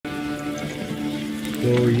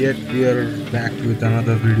So yet we are back with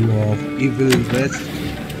another video of Evil West.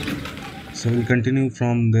 So we'll continue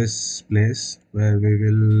from this place where we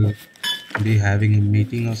will be having a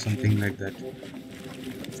meeting or something like that.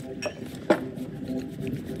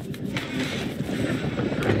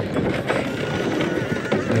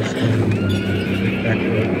 First get back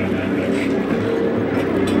to it.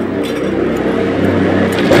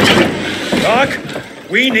 Doc,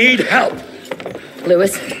 we need help.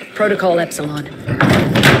 Lewis, Protocol Epsilon.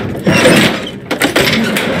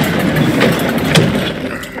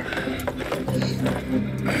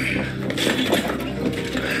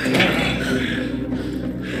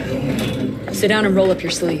 Sit down and roll up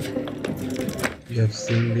your sleeve. You have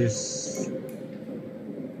seen this.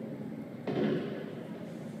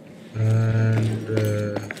 And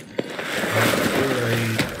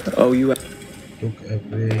you took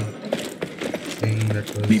everything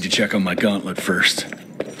that was... Need to check on my gauntlet first.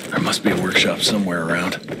 There must be a workshop somewhere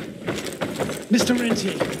around. Mr.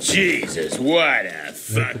 Rentier. Jesus, what a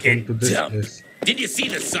fucking dump. Did you see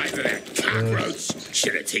the size of that cockroach?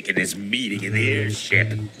 Should have taken this meeting in the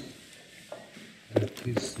airship. There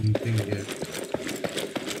is something here.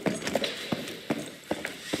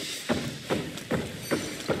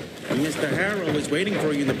 Mr. Harrow is waiting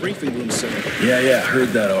for you in the briefing room, sir. Yeah, heard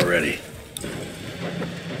that already.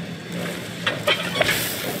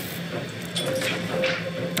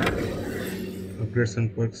 Upgrades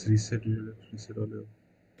and perks reset all your...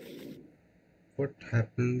 What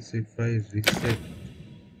happens if I reset?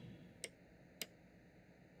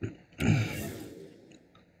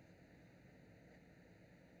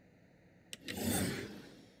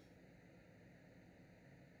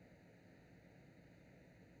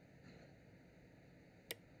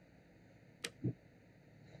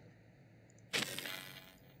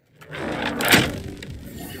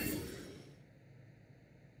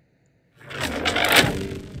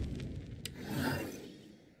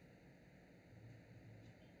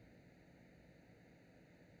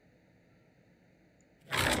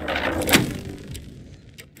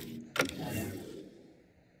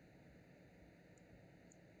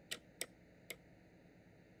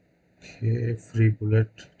 Okay, free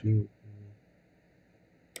bullet tube.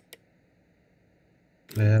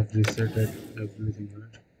 I have resetted everything,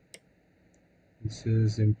 right? This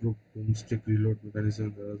is improved boomstick reload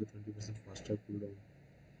mechanism. There is a 20% faster cooldown.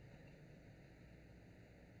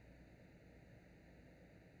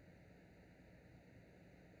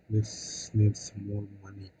 This needs more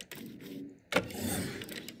money.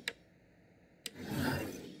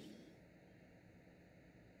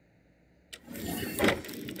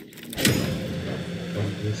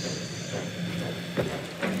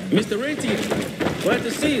 Mr. Rentier, glad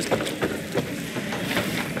to see you.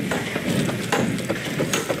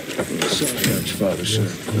 Sometimes Father Son,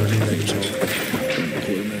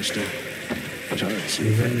 quartermaster. Trying to see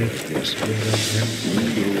if I make this.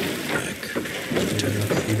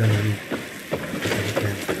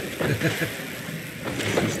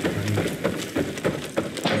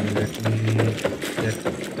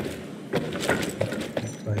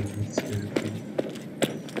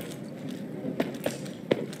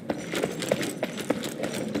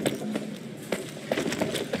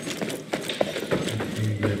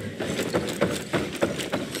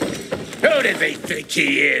 Who does he think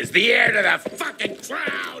he is? The heir to the fucking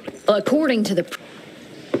crown? According to the...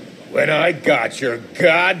 When I got your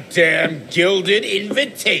goddamn gilded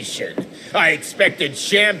invitation, I expected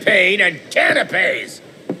champagne and canapes.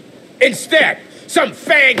 Instead, some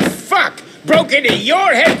fanged fuck broke into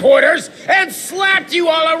your headquarters and slapped you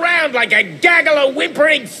all around like a gaggle of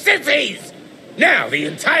whimpering sissies. Now the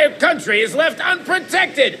entire country is left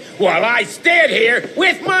unprotected while I stand here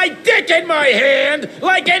with my dick in my hand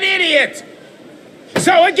like an idiot.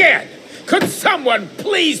 So again, could someone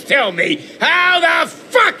please tell me how the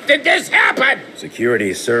fuck did this happen?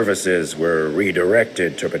 Security services were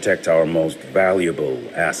redirected to protect our most valuable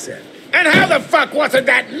asset. And how the fuck wasn't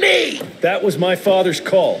that me? That was my father's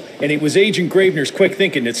call, and it was Agent Gravener's quick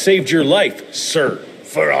thinking that saved your life, sir.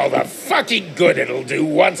 For all the fucking good it'll do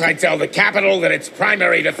once I tell the Capitol that its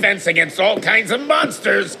primary defense against all kinds of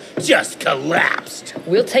monsters just collapsed.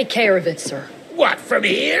 We'll take care of it, sir. What, from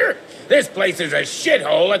here? This place is a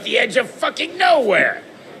shithole at the edge of fucking nowhere.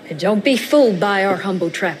 And don't be fooled by our humble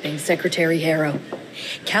trappings, Secretary Harrow.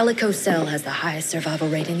 Calico Cell has the highest survival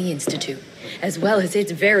rate in the Institute, as well as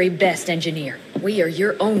its very best engineer. We are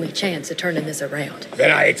your only chance of turning this around.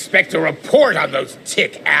 Then I expect a report on those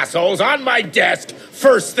tick assholes on my desk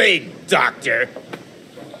first thing, Doctor.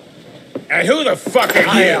 And who the fuck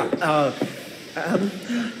are you?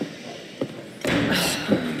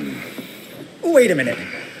 Wait a minute.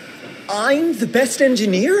 I'm the best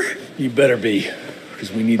engineer? You better be,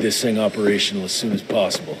 because we need this thing operational as soon as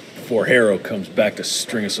possible, before Harrow comes back to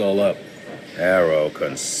string us all up. Arrow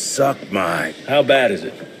can suck my... How bad is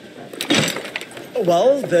it?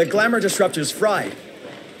 Well, the glamour disruptor's fried.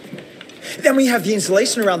 Then we have the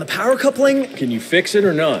insulation around the power coupling. Can you fix it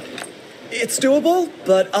or not? It's doable,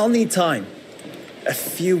 but I'll need time. A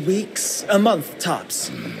few weeks, a month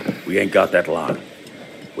tops. We ain't got that long.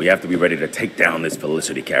 We have to be ready to take down this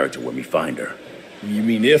Felicity character when we find her. You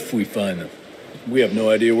mean if we find them? We have no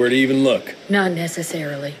idea where to even look. Not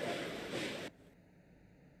necessarily.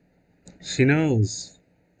 She knows.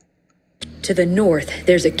 To the north,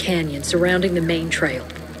 there's a canyon surrounding the main trail.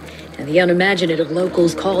 And the unimaginative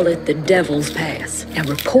locals call it the Devil's Pass. And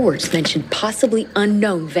reports mention possibly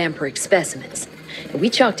unknown vampiric specimens. And we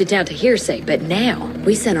chalked it down to hearsay, but now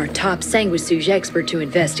we sent our top sanguisuge expert to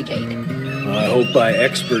investigate. I hope by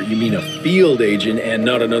expert you mean a field agent and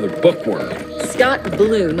not another bookworm. Scott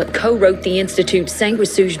Bloom co-wrote the Institute's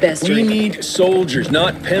sanguisuge bestiary. We need soldiers,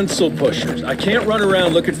 not pencil pushers. I can't run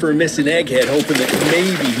around looking for a missing egghead hoping that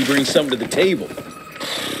maybe he brings something to the table.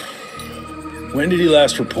 When did he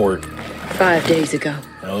last report? 5 days ago.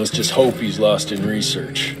 Now let's just hope he's lost in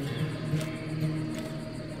research.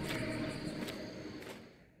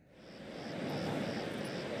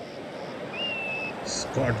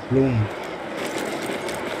 Scott Bloom.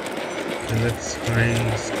 And let's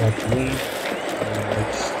find Scott Bloom.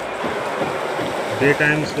 It's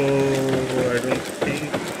daytime, so I don't think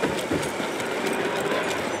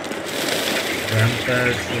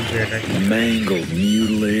vampires will be attacking. Mangled,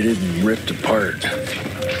 mutilated, and ripped apart.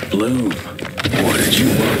 Bloom, what did you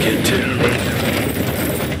walk into?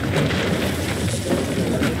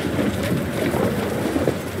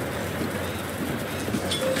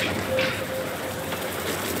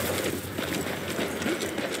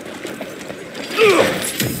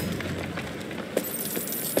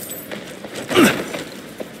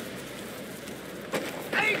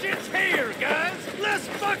 Agent's here, guys! Let's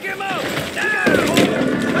fuck him up!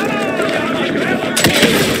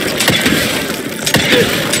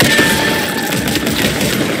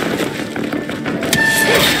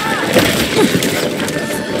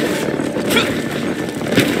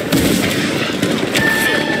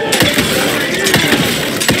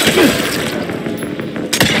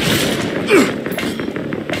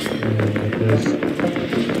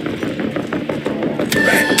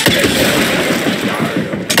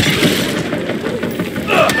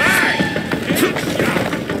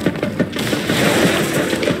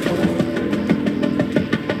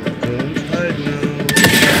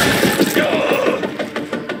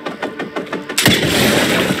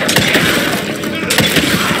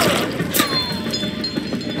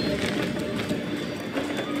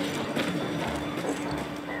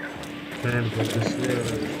 Cannot go this way.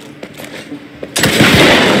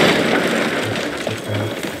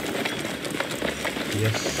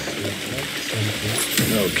 Yes, we got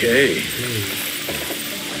something. Okay.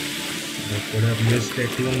 I could have missed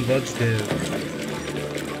 81 bucks there.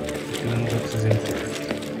 81 bucks is important.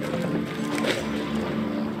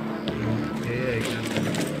 Okay, I can.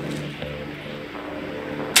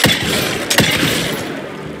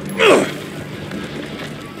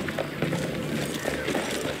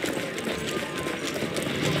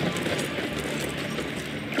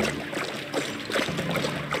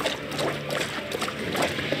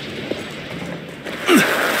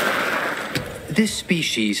 This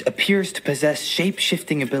species appears to possess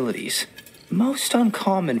shape-shifting abilities, most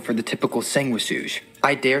uncommon for the typical sanguisuge.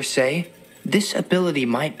 I dare say, this ability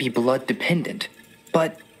might be blood-dependent,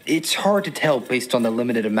 but it's hard to tell based on the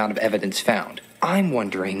limited amount of evidence found. I'm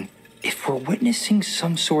wondering if we're witnessing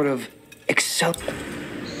some sort of So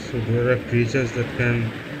there are creatures that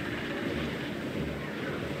can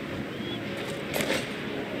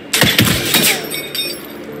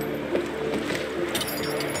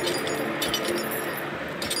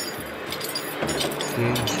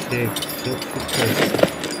change shape so quickly.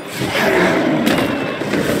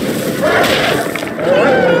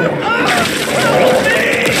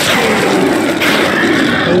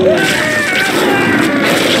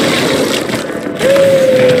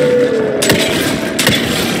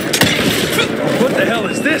 What the hell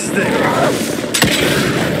is this thing?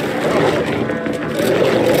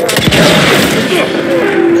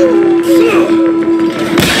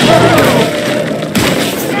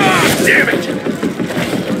 Damn it!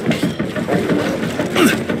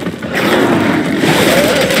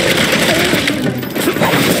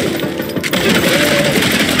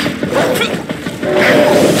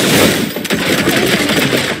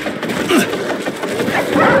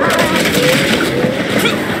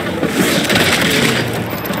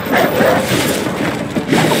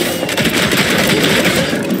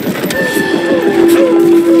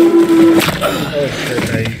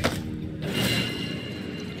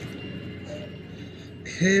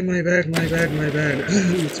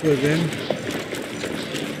 again.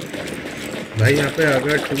 भाई यहाँ पे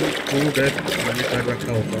अगर two death मैंने कर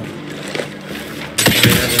रखा होता, if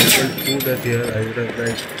I have enabled 2 death here, I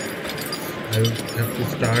would have to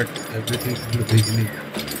start everything from the beginning.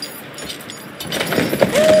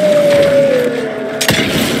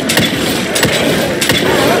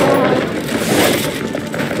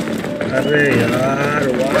 अरे यार,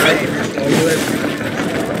 why must always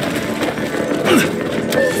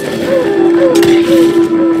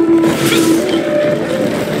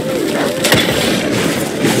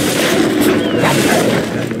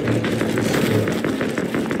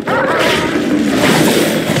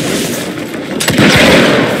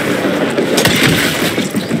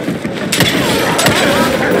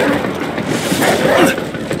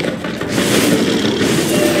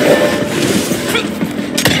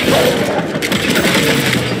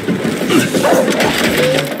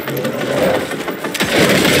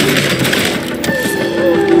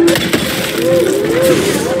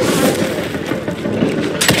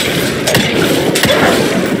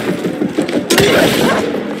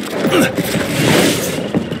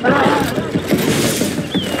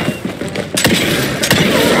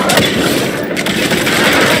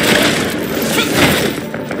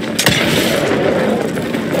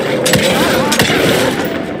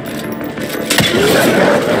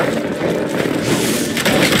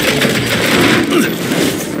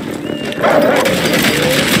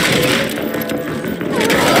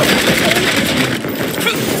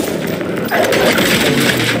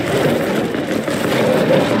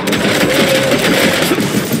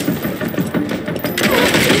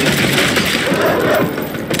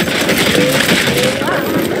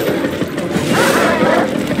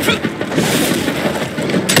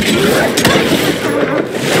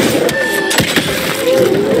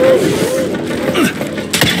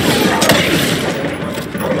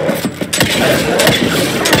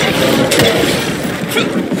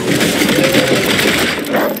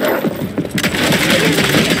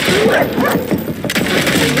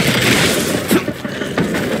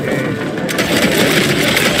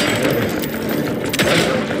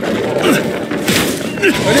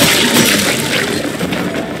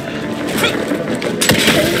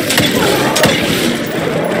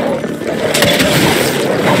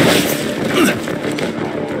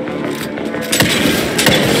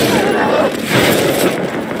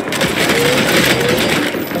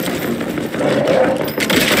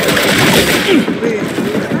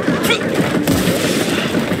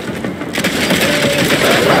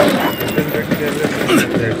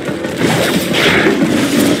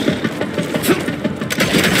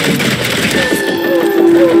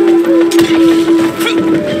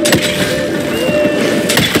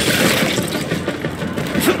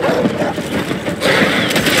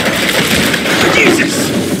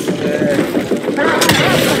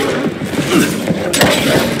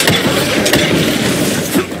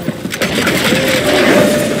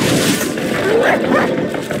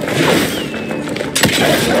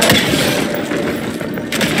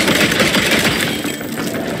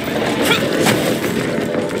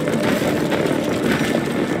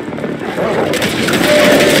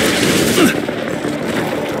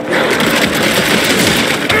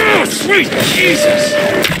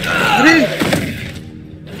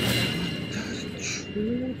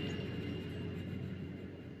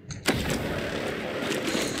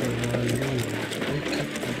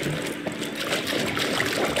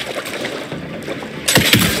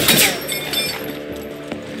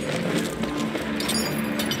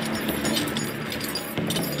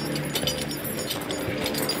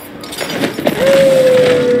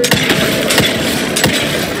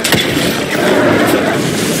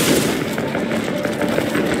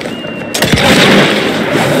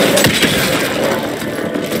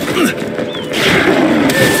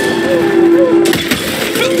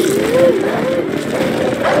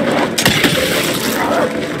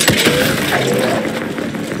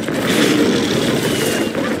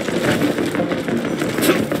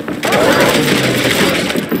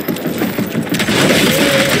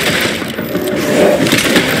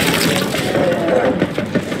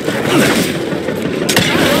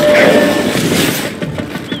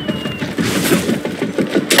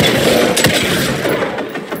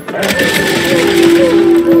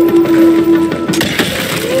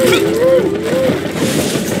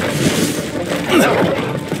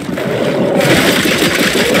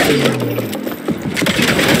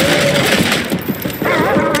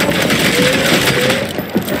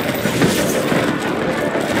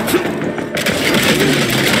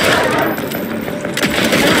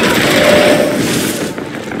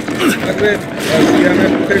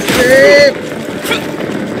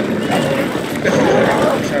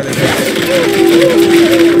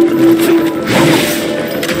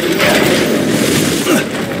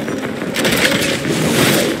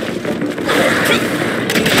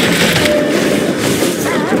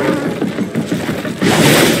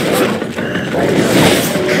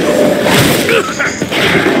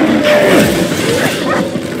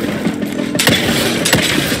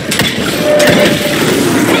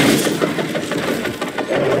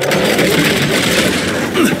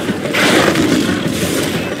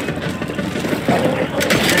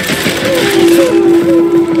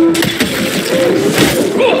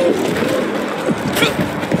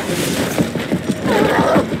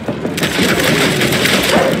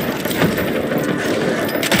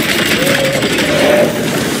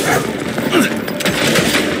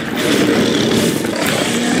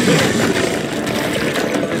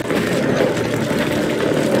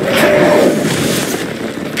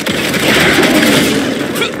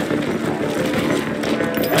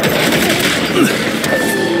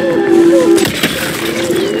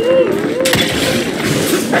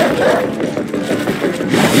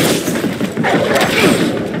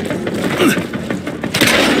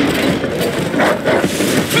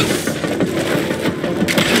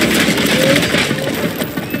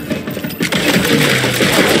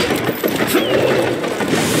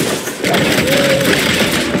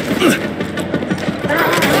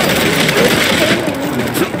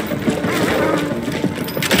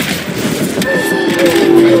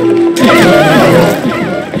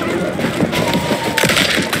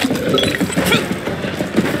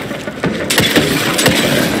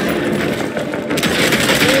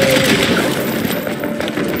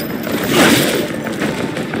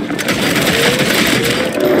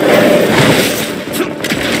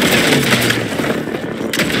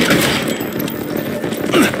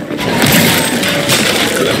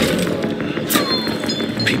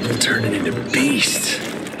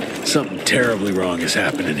Something terribly wrong is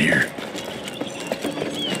happening here.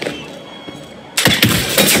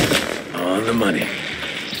 On the money.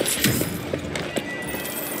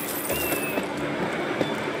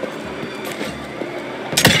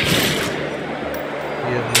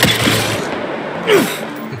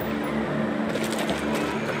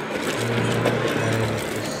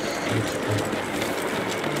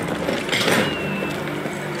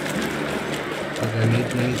 I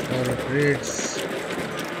need money for upgrades.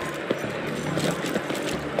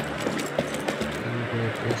 And go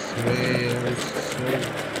this way also.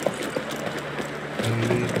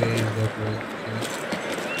 Only way is that way. Okay.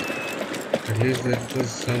 At least there was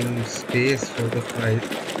some space for the fight.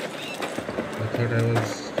 I thought I was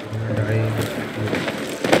gonna die in the fight.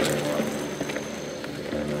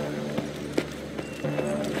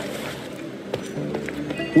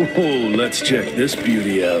 Whoa, let's check this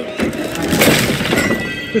beauty out.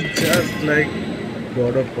 Just like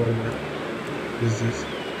God of War. This is.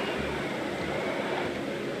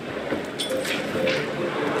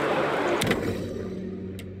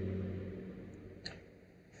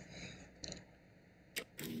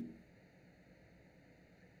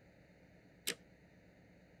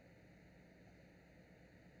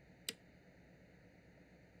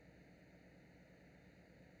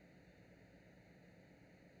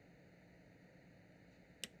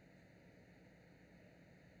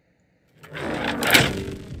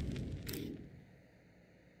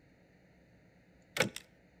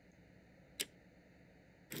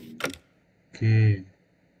 Okay,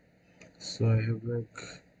 so I have like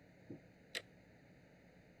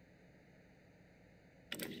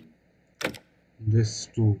this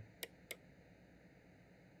too.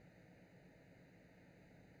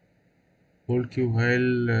 Hold Q while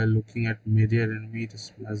looking at media enemy to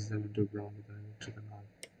smash them into ground with an electrical arm.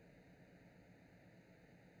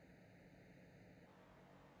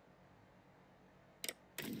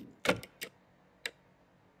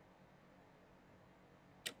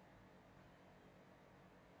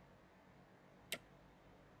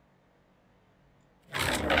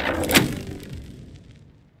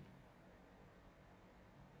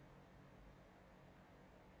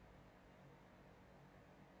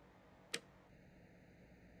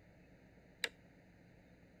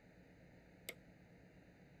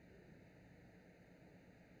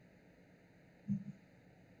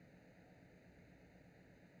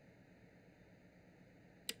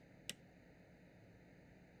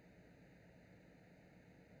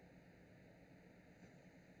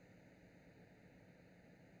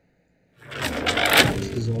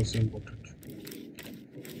 This is also important.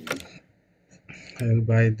 I will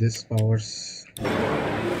buy this powers. I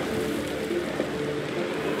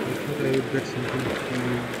thought I would get something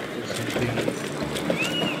cool or something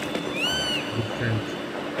different.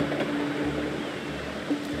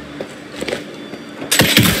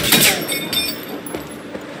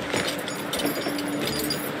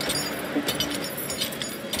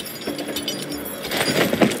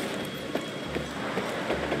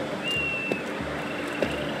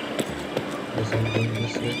 Guess I'm going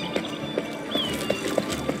this way.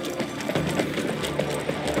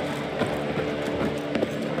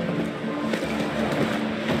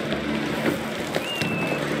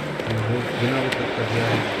 बिना वो तक कर दिया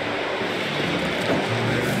है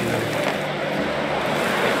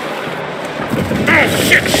Ah,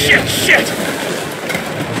 shit, shit, shit!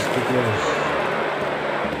 That's too close.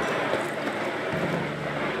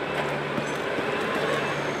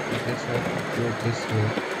 I guess I have to go this way.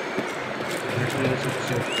 That will also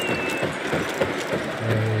check.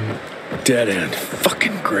 Dead end.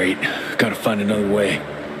 Fucking great. Gotta find another way.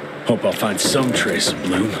 Hope I'll find some trace of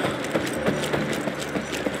Bloom.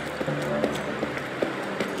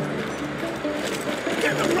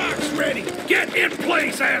 Get the rocks ready! Get in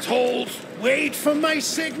place, assholes! Wait for my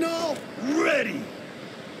signal! Ready!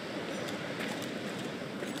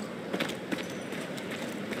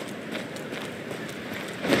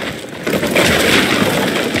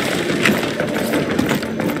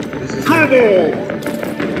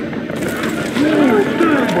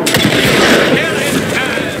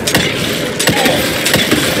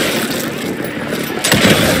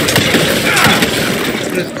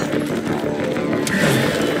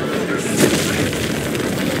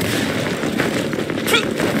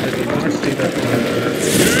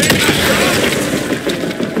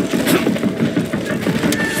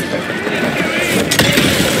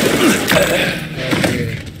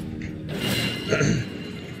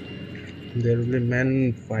 There will be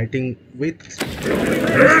men fighting with.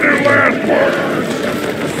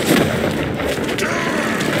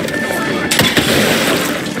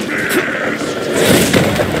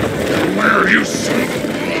 Where you son of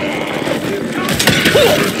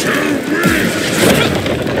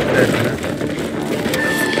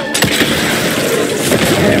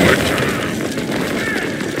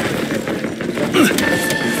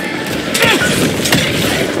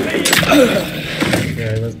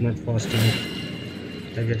not fast enough.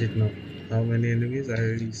 I get it now. How many enemies? I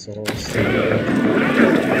already saw 7.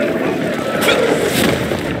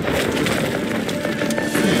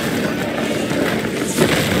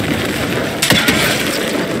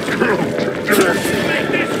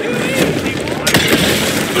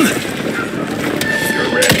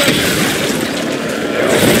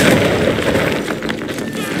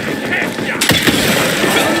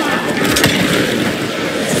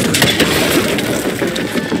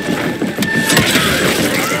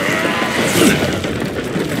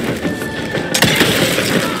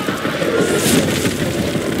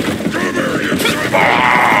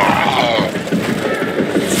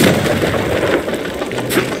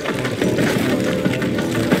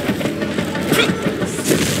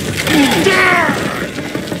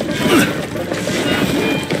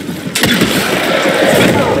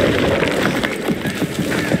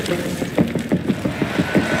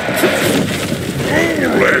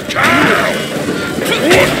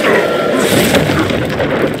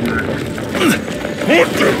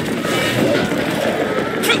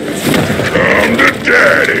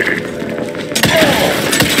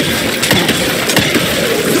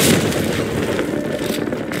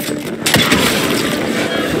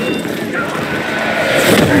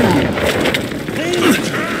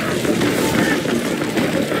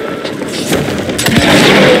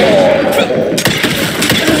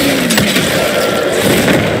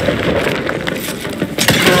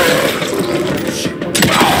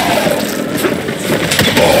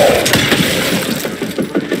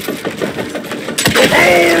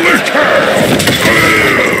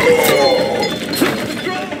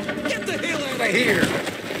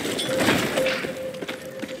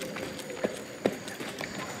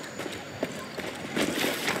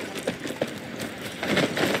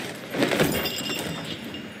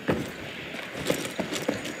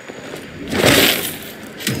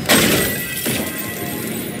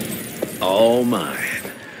 All mine.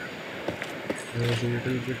 I was a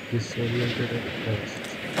little bit disoriented at first.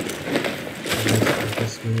 There was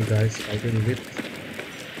just many guys fighting with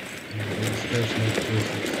monsters like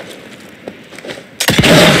faces.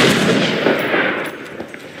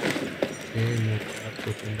 Okay, no trap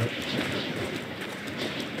opened up.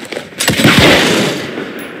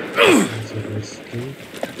 There's a rescue.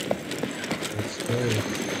 Let's go.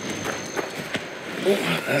 Oh,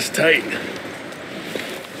 that's tight.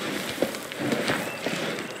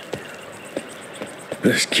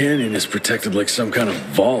 This canyon is protected like some kind of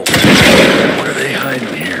vault. What are they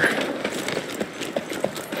hiding here?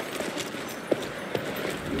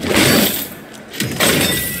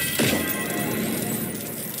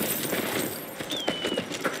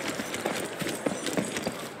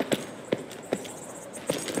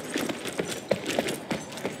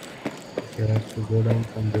 Okay, I have to go down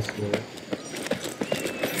from this way.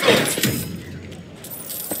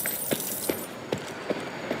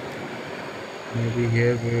 Maybe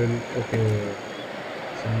here we will, okay,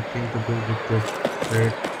 something to do with the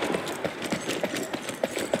thread.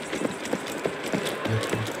 Let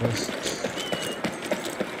me first.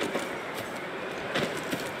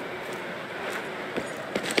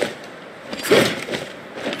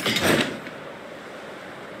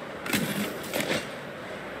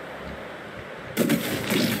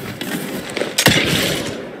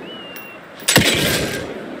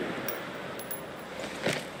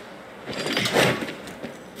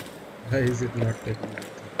 Why is it not taking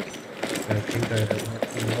anything? I think I have not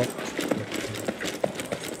unlocked.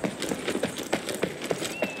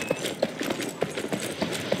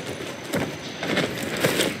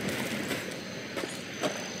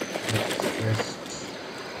 Yes.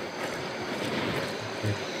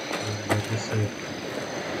 Okay. Let me see.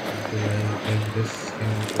 Do I bring this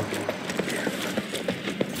into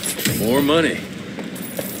More money.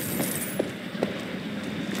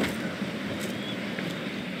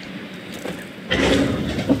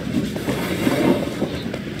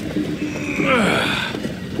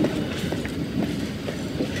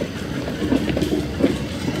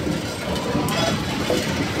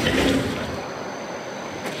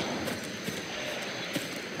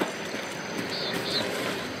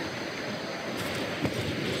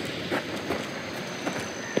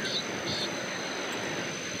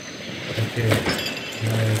 Okay,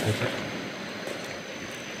 now I get it.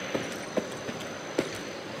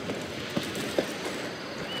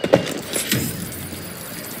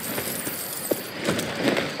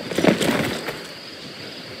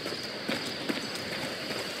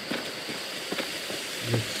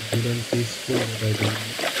 Looks good and peaceful, but I don't know.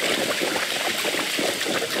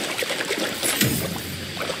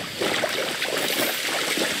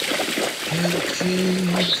 Can't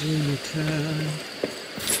change anytime.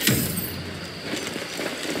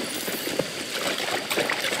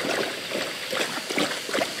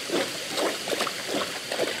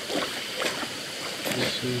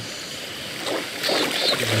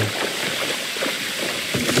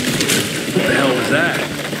 that?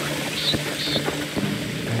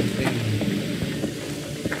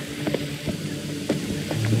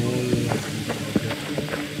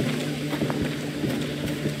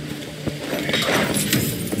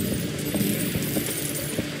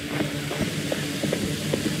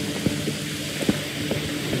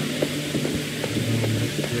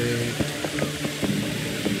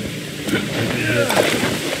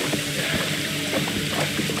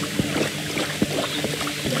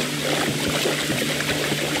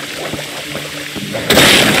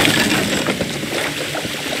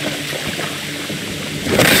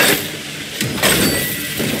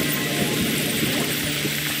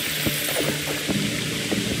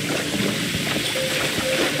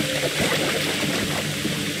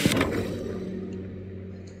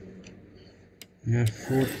 Yeah,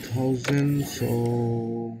 4,000,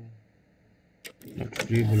 so not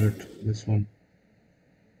free bullet, this one.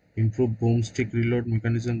 Improve boomstick reload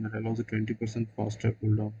mechanism that allows a 20% faster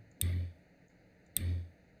cooldown.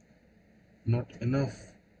 Not enough.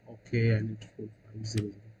 Okay, I need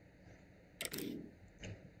 4500.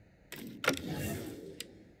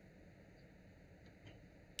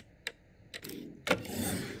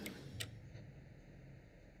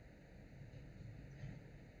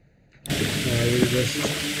 So I will just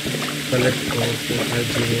collect for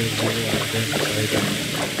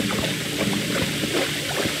 4500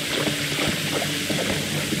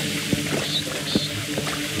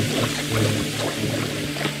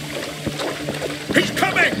 He's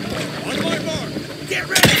coming! On my mark! Get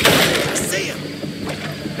ready! I see him!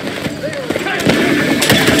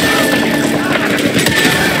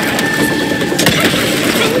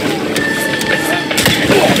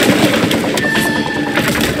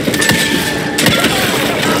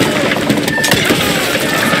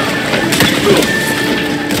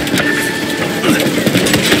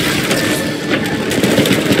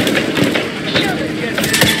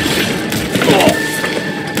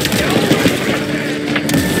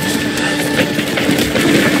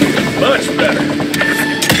 Much better.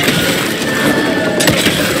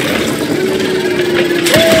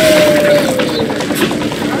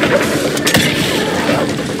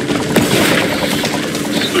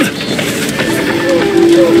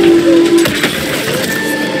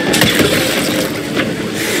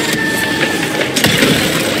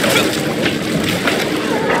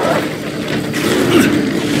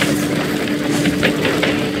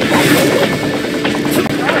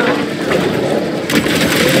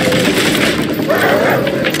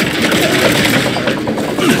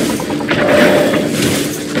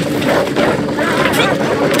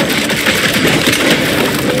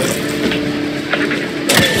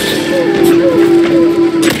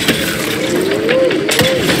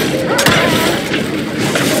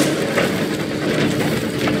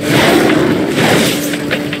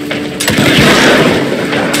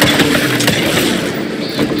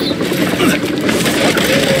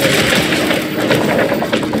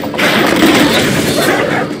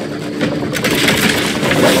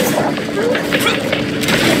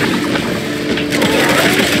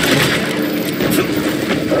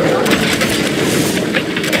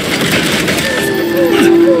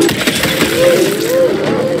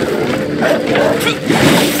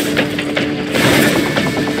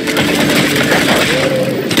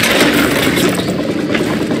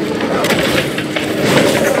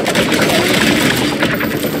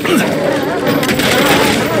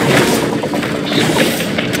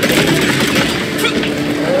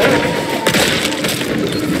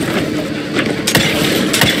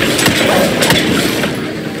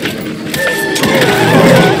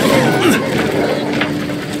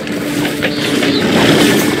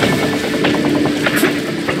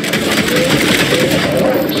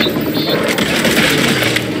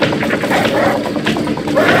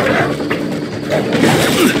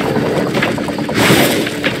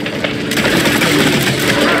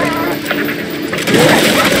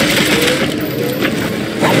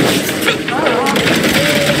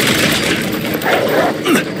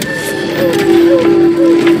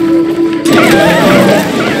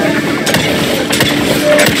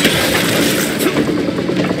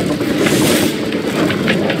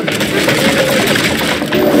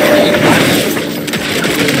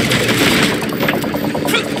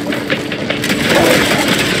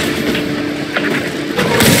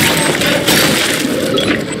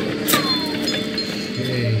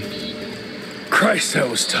 Christ, that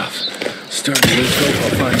was tough. Starting to lose hope I'll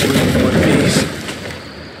find room in one piece.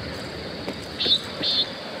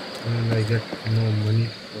 And I get no money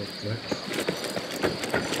for that.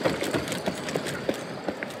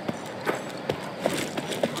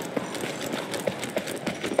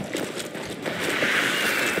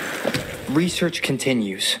 Research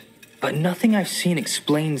continues, but nothing I've seen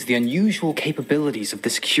explains the unusual capabilities of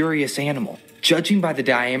this curious animal. Judging by the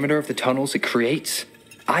diameter of the tunnels it creates,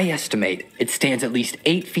 I estimate it stands at least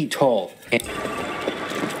 8 feet tall. So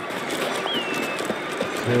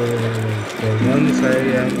the ones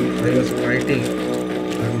I was fighting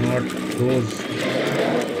are not those.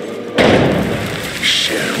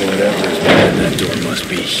 Shit, whatever's behind that door must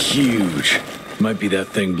be huge. Might be that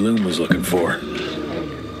thing Bloom was looking for.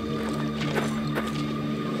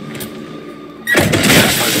 Gotta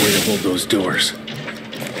find a way to hold those doors.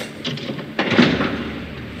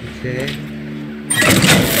 Okay.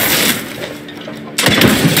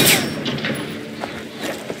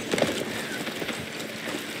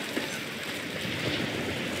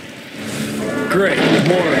 Great,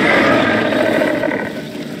 more.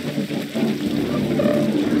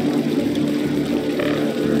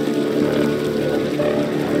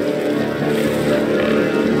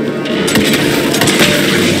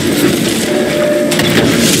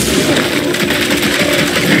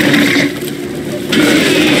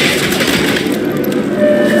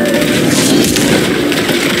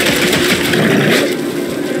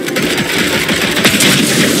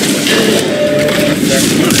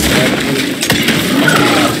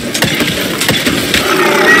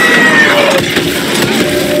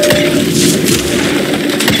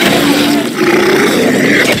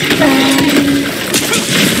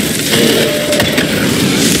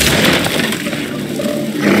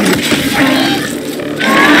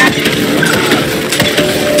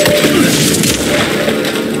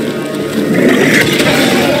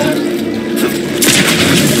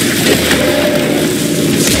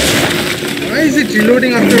 Why is it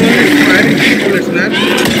reloading after only firing 3 bullets, man?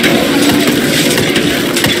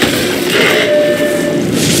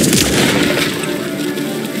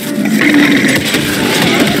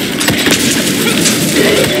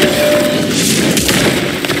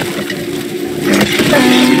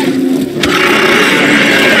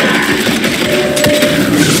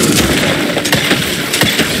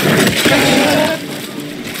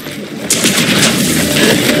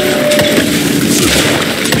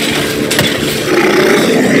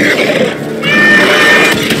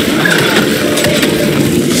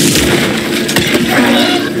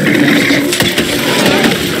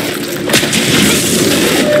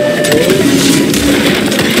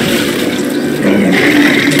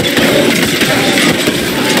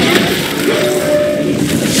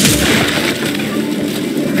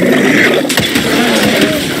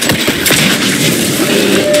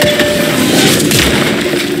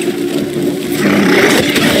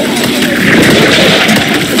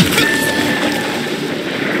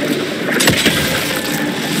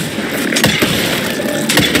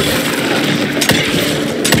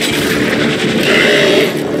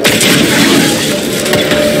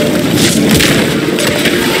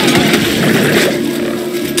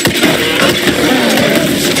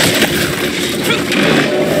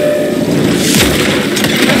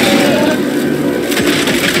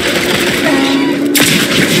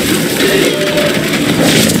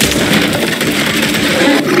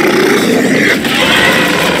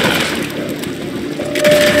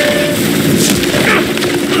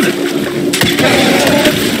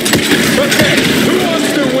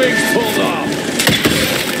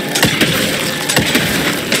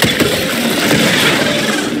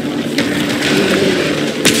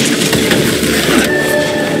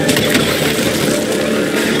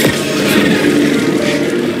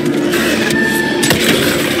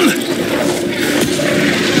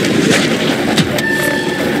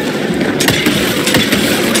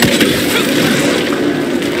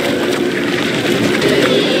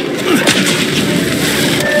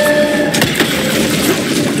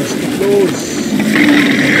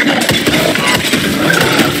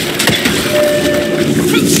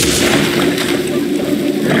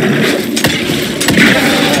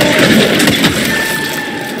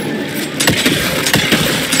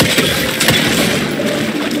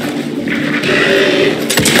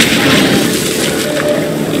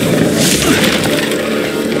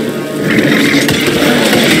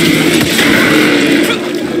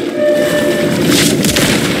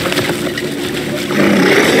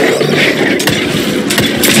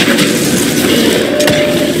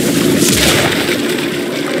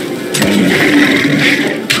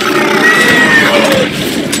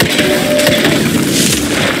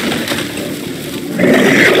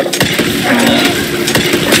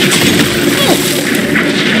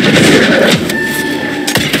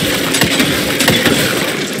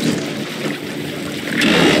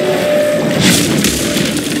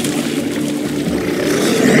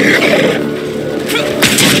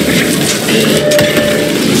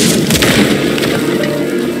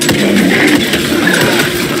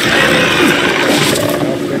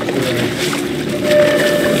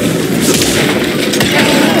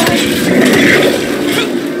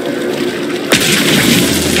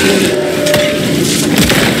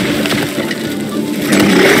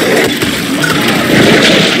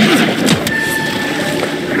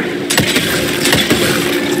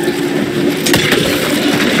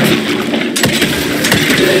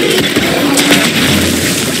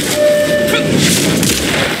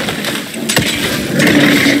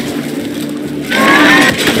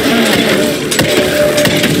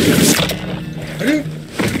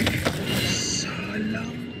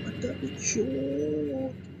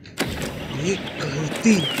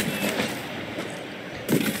 कुत्ती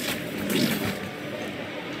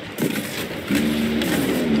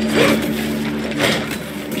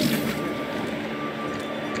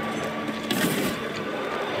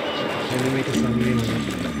enemy के सामने होगा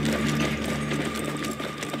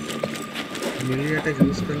मेरी attack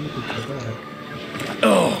use करने को पता है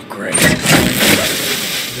Oh, great.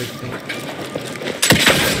 देखते हैं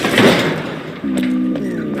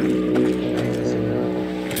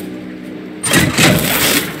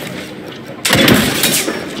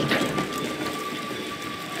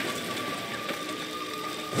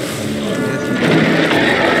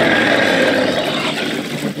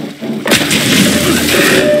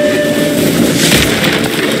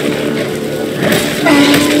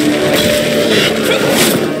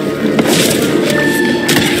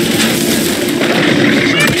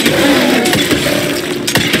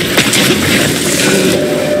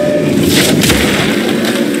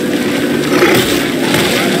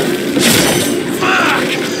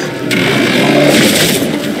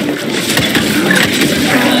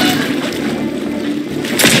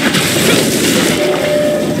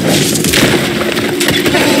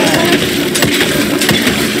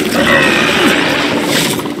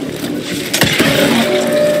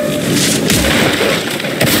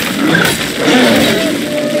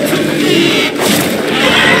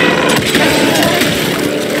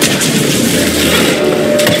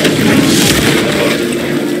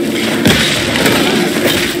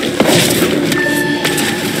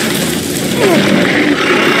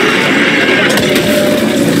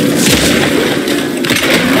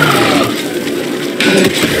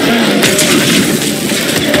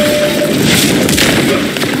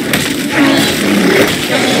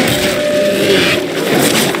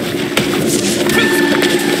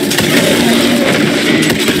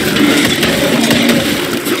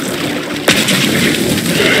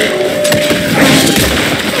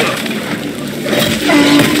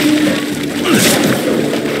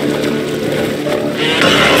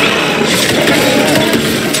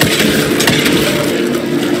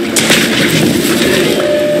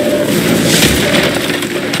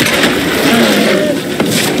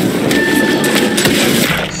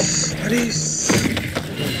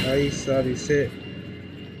साहब इसे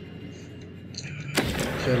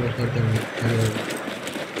चलो खत्म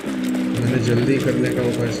मैंने जल्दी करने का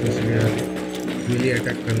उपाय सोच लिया मिली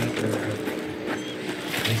अटैक करना पड़ेगा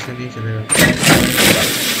ऐसे नहीं चलेगा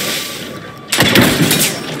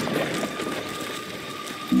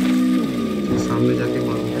तो सामने जाके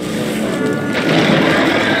मारूंगा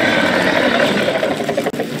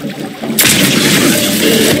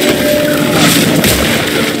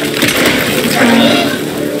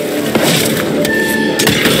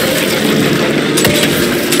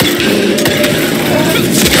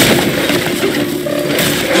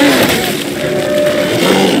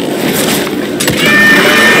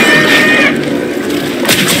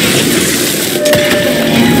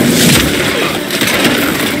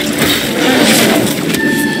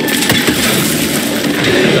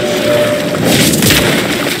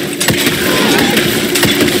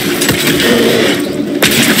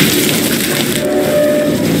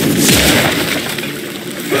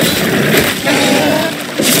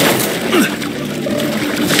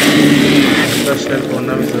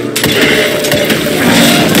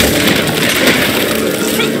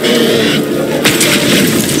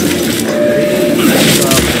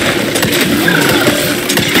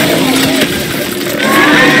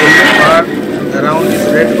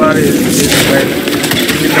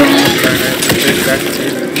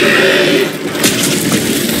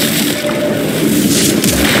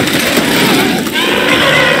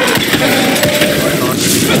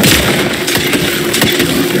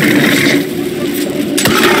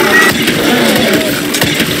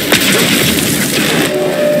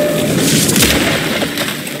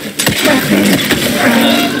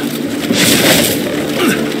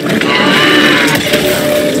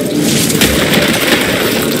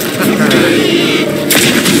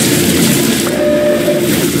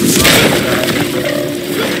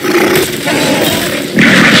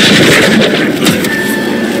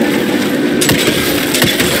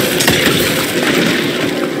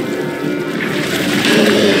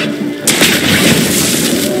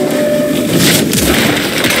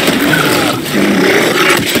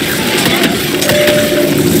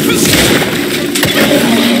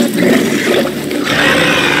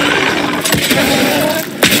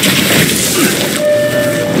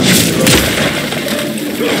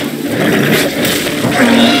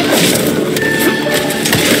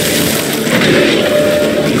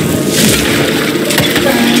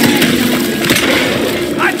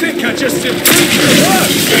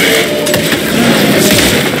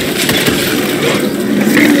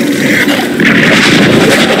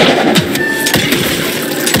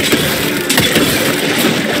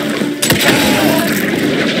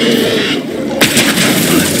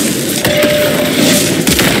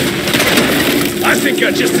think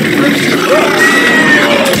I just embraced your looks.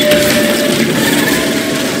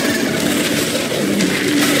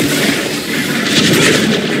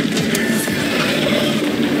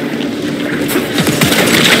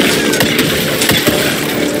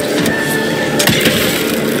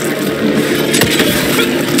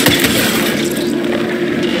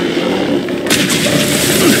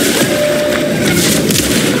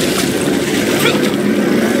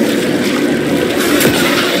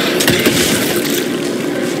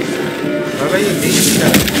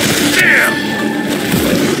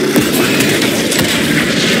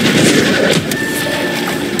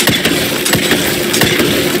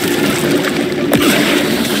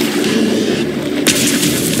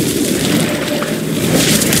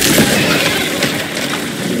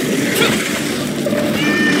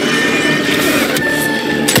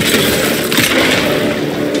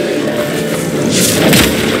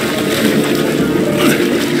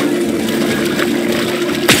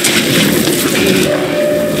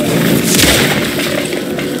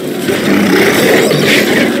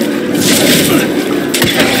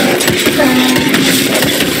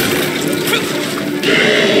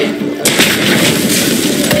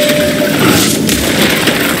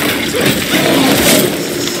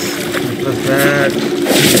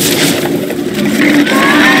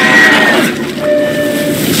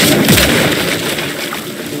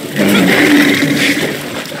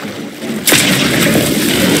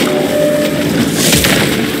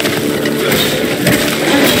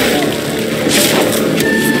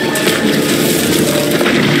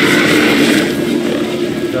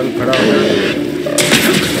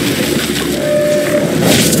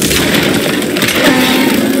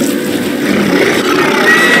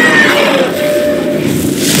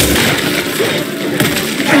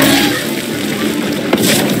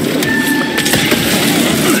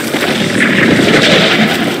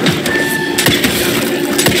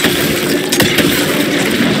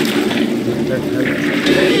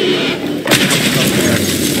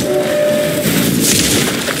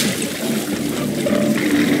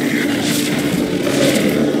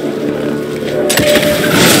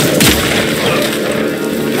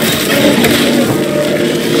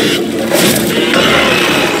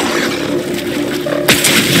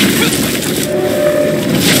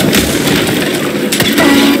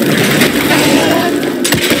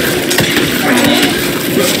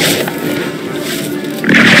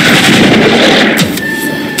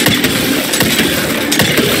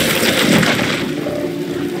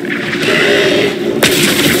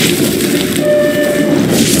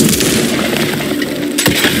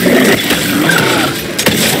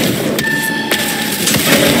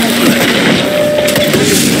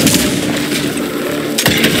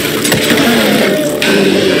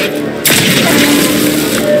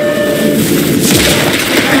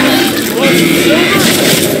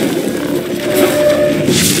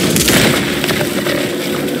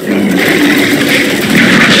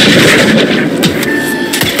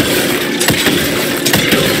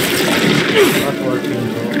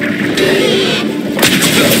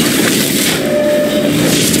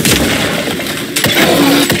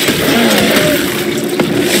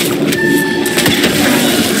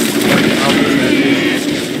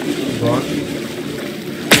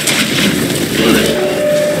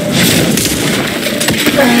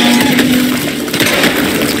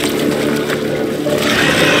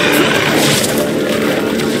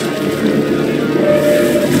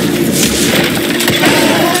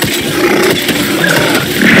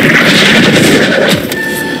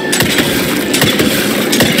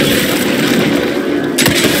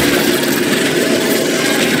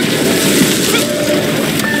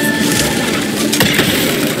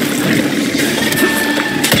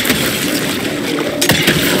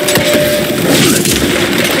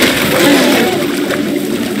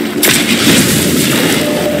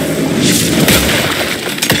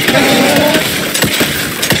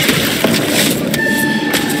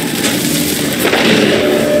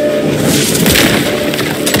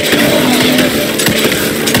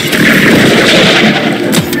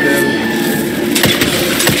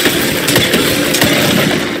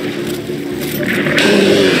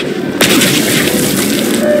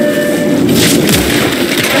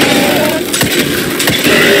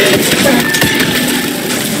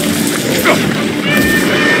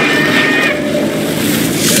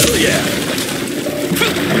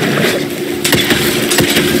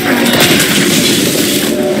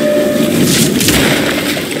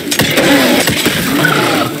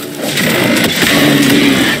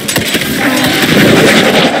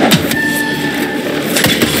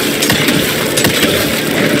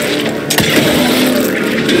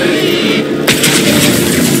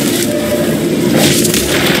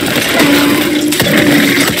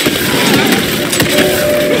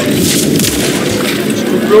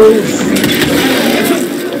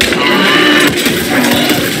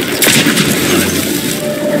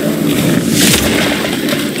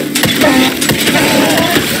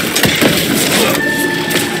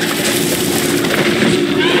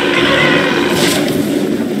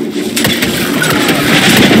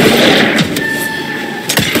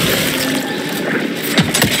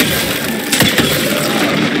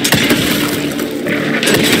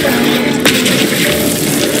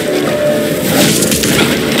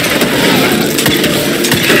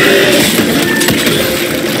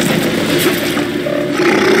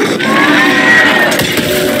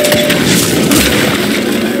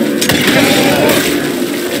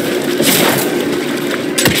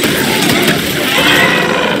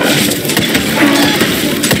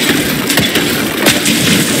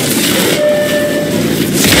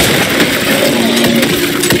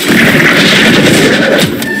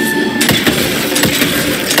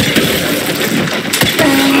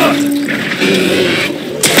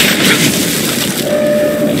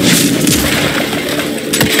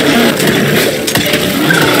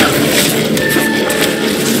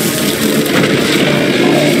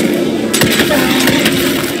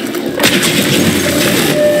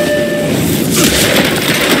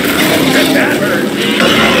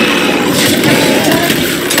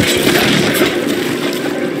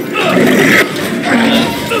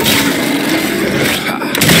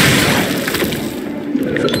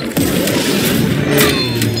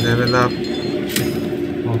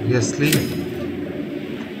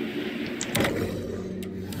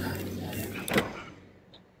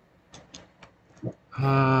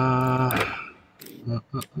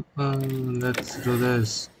 let's do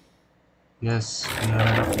this. Yes, we have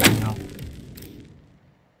enough money now.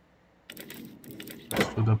 Let's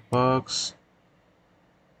do the perks.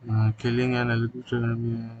 Killing an electric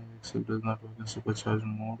enemy except does not work in supercharged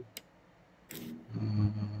mode.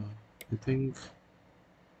 I think.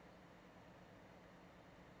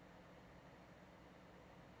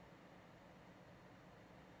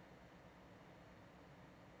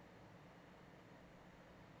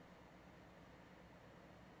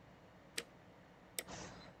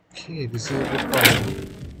 Okay, this is a good problem.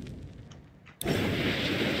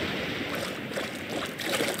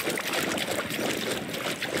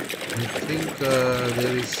 I think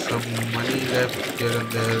there is some money left here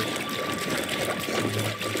and there. So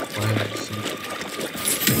find some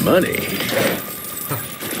Money?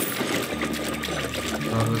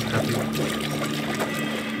 I was happy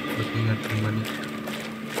looking at the money.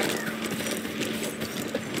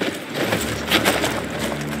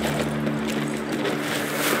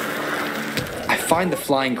 I find the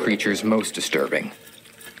flying creatures most disturbing.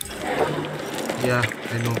 Yeah,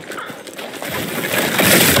 I know.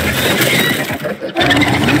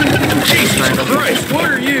 Jesus Christ, what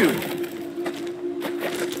are you?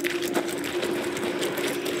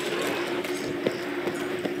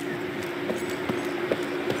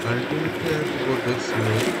 Ultimately, I have to go this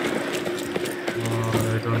way.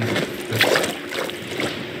 I don't know. Let's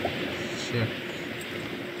check.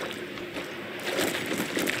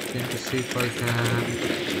 Trying to see if I can.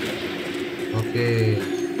 Okay.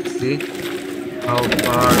 See how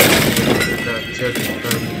far the jet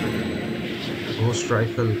ghost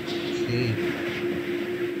rifle. Okay,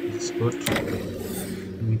 it's good.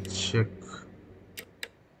 Let me check.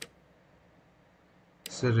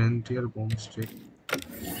 It's a rentier bone stick.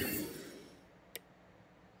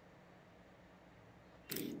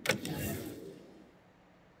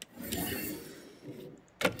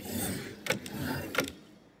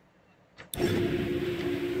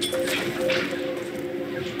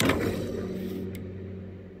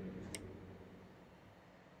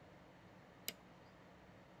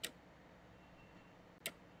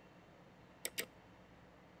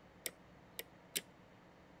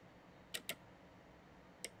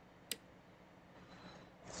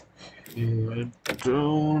 I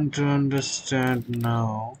don't understand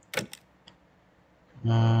now.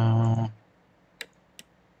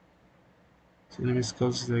 Enemy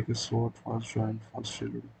skulls like a sword, fast giant, fast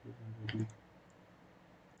shield.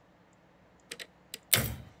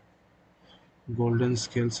 Golden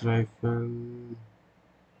scales rifle.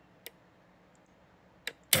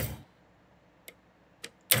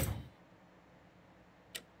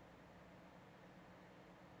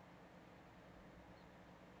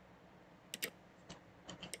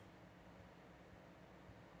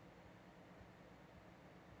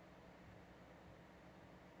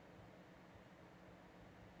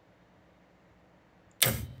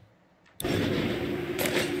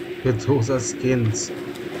 Okay, those are skins.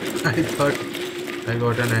 I thought I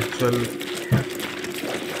got an actual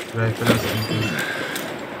rifle or something.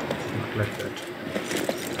 It's not like that.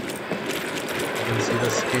 You can see the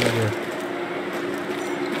skin there.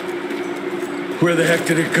 Where the heck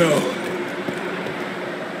did it go?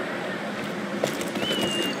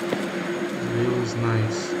 The view is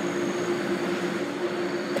nice.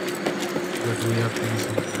 But we have to do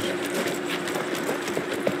something.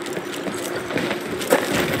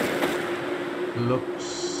 Looks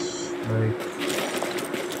like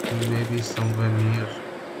maybe somewhere near.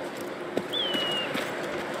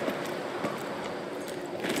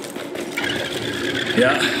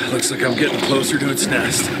 Yeah, looks like I'm getting closer to its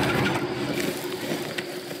nest.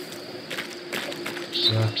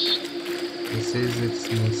 Yeah, this is its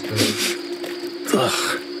nest, guys.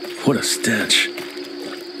 Ugh, what a stench.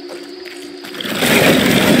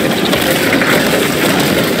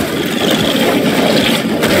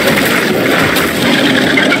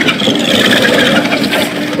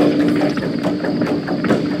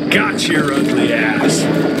 Got your ugly ass.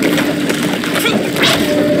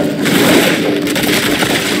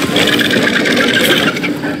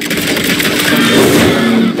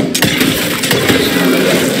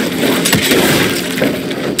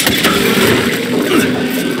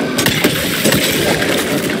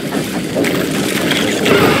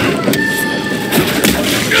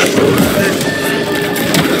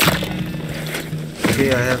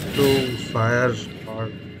 Okay, I have to fire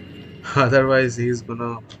hard. Otherwise he's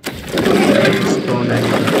gonna stone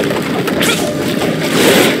anything.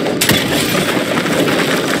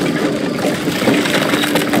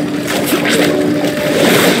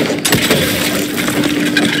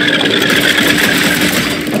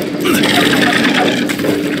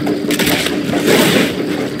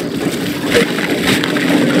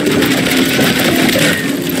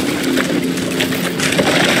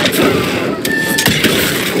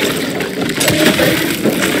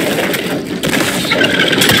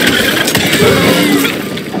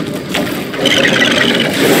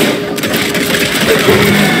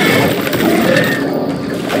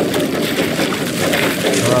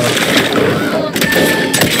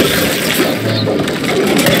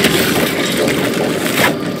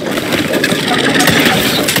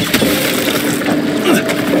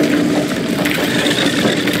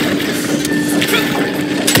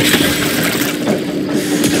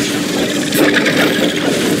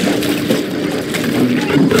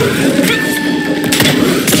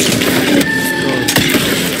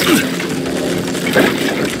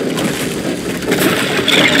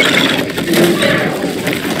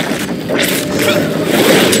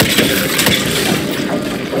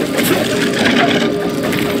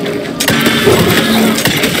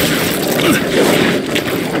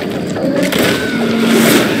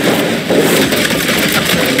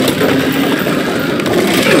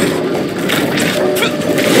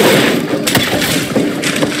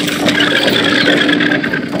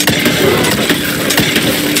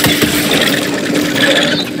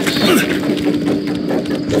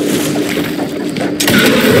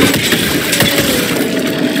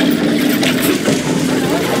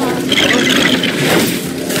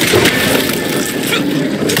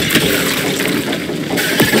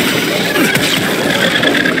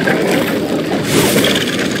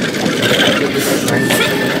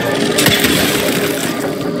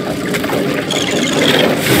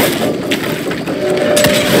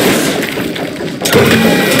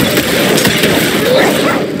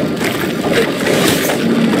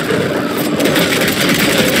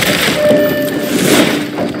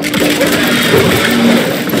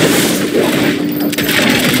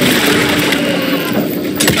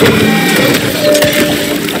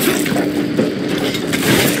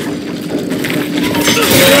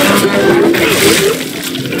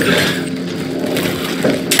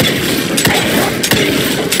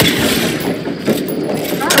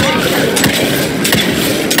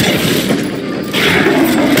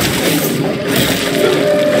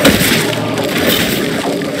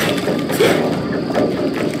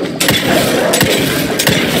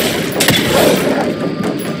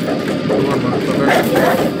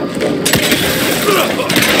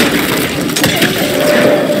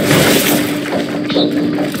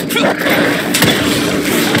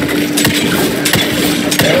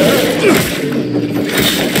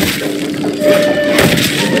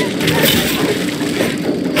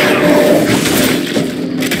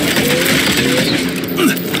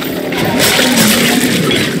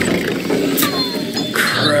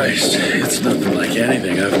 Christ, it's nothing like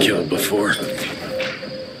anything I've killed before.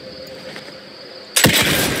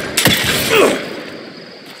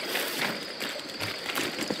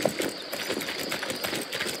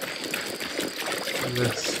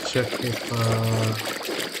 Let's check if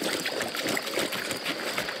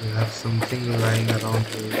we have something lying around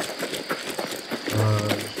here.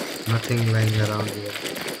 Nothing lying around here.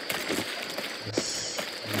 Yes,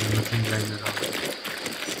 nothing lying around here.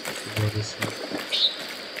 Go this way.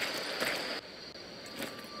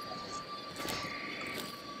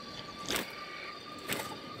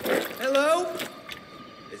 Hello?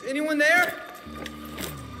 Is anyone there?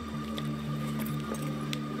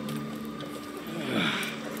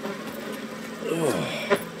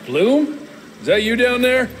 Bloom? Is that you down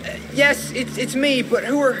there? Yes, it's me, but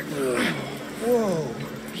who are... Whoa.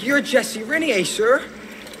 You're Jesse Renier, sir.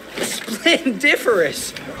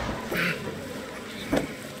 Splendiferous.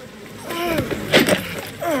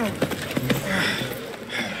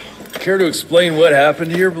 Care to explain what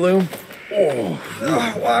happened here, Bloom? Well,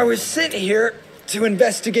 I was sent here to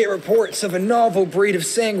investigate reports of a novel breed of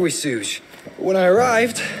sanguisuge. When I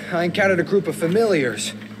arrived, I encountered a group of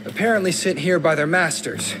familiars, apparently sent here by their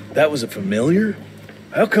masters. That was a familiar?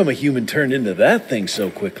 How come a human turned into that thing so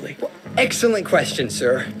quickly? Well, excellent question,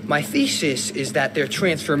 sir. My thesis is that their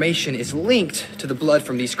transformation is linked to the blood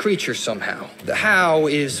from these creatures somehow. The how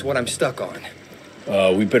is what I'm stuck on.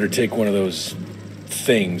 We better take one of those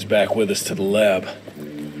things back with us to the lab.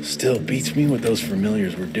 Still beats me what those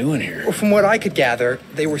familiars were doing here. Well, from what I could gather,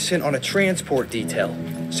 they were sent on a transport detail,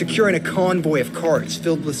 securing a convoy of carts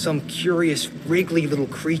filled with some curious, wriggly little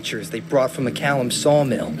creatures they brought from the Callum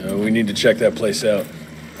sawmill. We need to check that place out.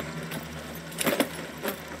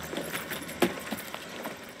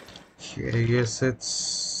 Okay, yes,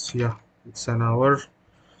 it's an hour.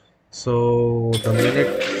 So the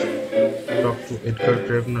minute talk to Edgar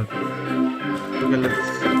Grevner. Okay,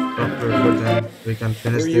 let's talk to Edgar, then we can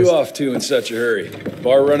finish Where are this. you off to in such a hurry?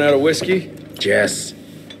 Bar run out of whiskey? Jess,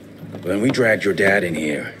 when we dragged your dad in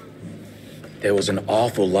here, there was an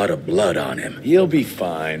awful lot of blood on him. He'll be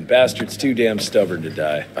fine. Bastard's too damn stubborn to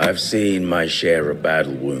die. I've seen my share of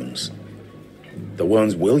battle wounds. The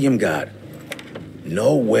ones William got,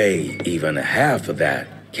 no way even half of that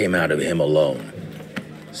came out of him alone.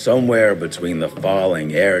 Somewhere between the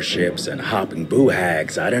falling airships and hopping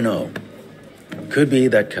boo-hags, I don't know. Could be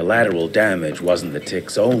that collateral damage wasn't the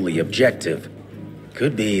tick's only objective.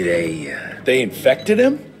 Could be They infected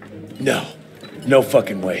him? No. No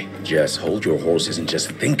fucking way. Just hold your horses and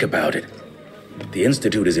just think about it. The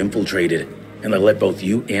Institute is infiltrated, and they let both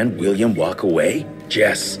you and William walk away?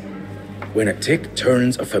 Jess, when a tick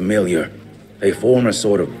turns a familiar, they form a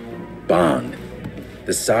sort of bond.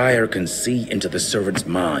 The sire can see into the servant's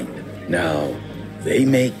mind. Now, they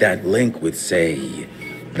make that link with, say,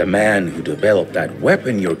 the man who developed that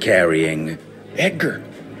weapon you're carrying. Edgar,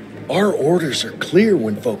 our orders are clear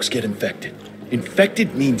when folks get infected.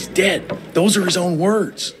 Infected means dead. Those are his own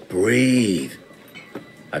words. Breathe.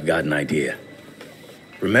 I've got an idea.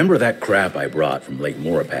 Remember that crap I brought from Lake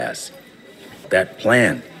Morapass? That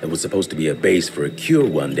plant that was supposed to be a base for a cure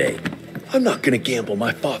one day. I'm not gonna gamble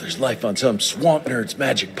my father's life on some swamp nerd's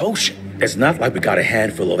magic potion. It's not like we got a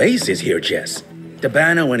handful of aces here, Jess.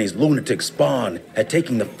 Dabano and his lunatic spawn had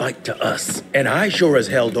taken the fight to us. And I sure as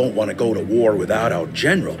hell don't want to go to war without our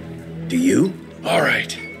general. Do you? All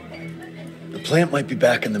right. The plant might be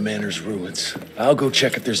back in the manor's ruins. I'll go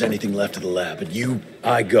check if there's anything left of the lab, and you...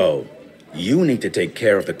 I go. You need to take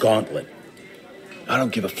care of the gauntlet. I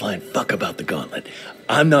don't give a flying fuck about the gauntlet.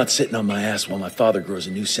 I'm not sitting on my ass while my father grows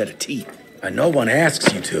a new set of teeth. And no one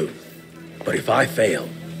asks you to. But if I fail,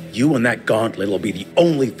 you and that gauntlet will be the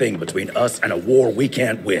only thing between us and a war we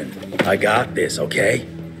can't win. I got this, okay?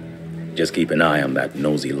 Just keep an eye on that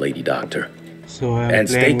nosy lady doctor. So and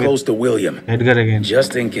stay close to William. Edgar again.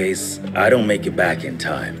 Just in case I don't make it back in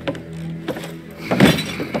time.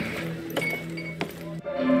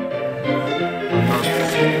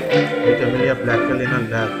 Meet Amelia Blackwell in a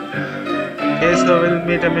lab. Okay, so we'll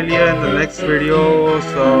meet Amelia in the next video.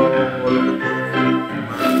 So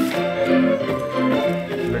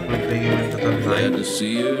let me bring you into the Glad to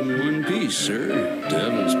see you in one piece, sir.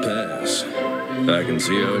 Devil's Pass. I can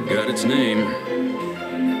see how it got its name.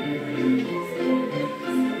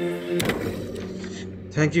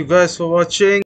 Thank you guys for watching.